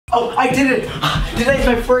Oh, I did it! Today's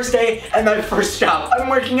my first day and my first job. I'm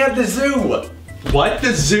working at the zoo. What?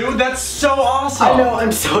 The zoo? That's so awesome! I know,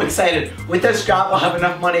 I'm so excited. With this job, I'll have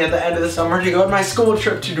enough money at the end of the summer to go on my school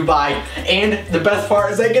trip to Dubai. And the best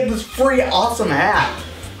part is I get this free awesome hat.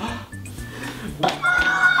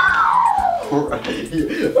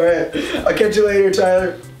 Alright, I'll catch you later,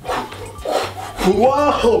 Tyler.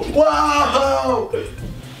 Whoa! Whoa!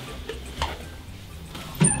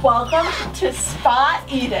 Welcome to Spa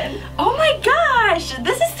Eden. Oh my gosh,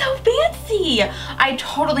 this is so fancy. I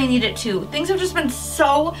totally need it too. Things have just been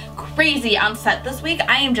so crazy on set this week.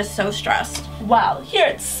 I am just so stressed. Well, here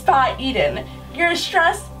at Spa Eden, your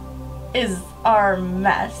stress is our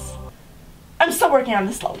mess. I'm still working on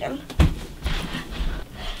the slogan.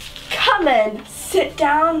 Come in, sit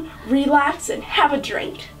down, relax, and have a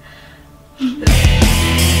drink.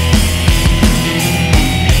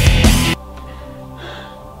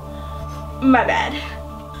 My bad.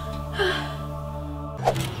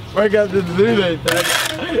 I got to do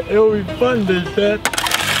that. It'll be fun, they said.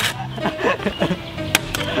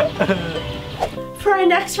 For our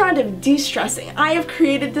next round of de-stressing, I have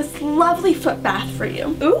created this lovely foot bath for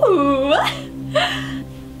you. Ooh! Ow!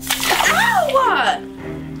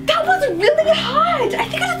 That was really hot! I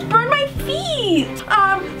think I just burned my feet!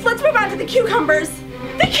 So let's move on to the cucumbers.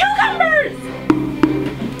 The cucumbers!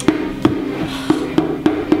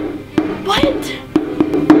 What?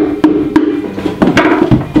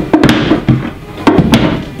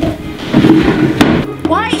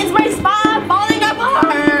 Why is my spa falling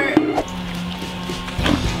apart?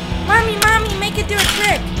 Mommy, make it do a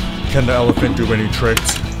trick. Can the elephant do any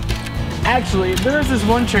tricks? Actually, there's this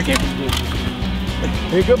one trick I can do.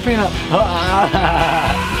 Here you go, Peanut.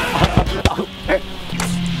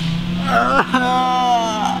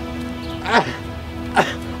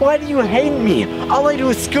 Why do you hate me? All I do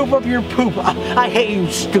is scoop up your poop. I hate you,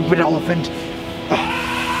 stupid elephant.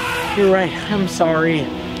 You're right, I'm sorry.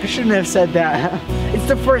 I shouldn't have said that. It's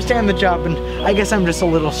the first day on the job and I guess I'm just a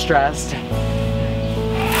little stressed.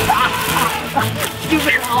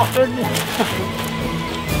 Stupid elephant.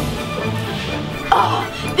 Oh,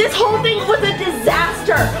 this whole thing was a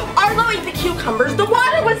disaster. Arlo ate the cucumbers, the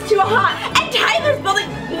water was too hot, and Tyler's building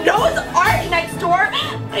Noah's Ark next door.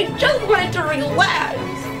 I just wanted to relax.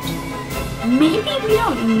 Maybe we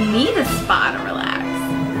don't need a spa to relax.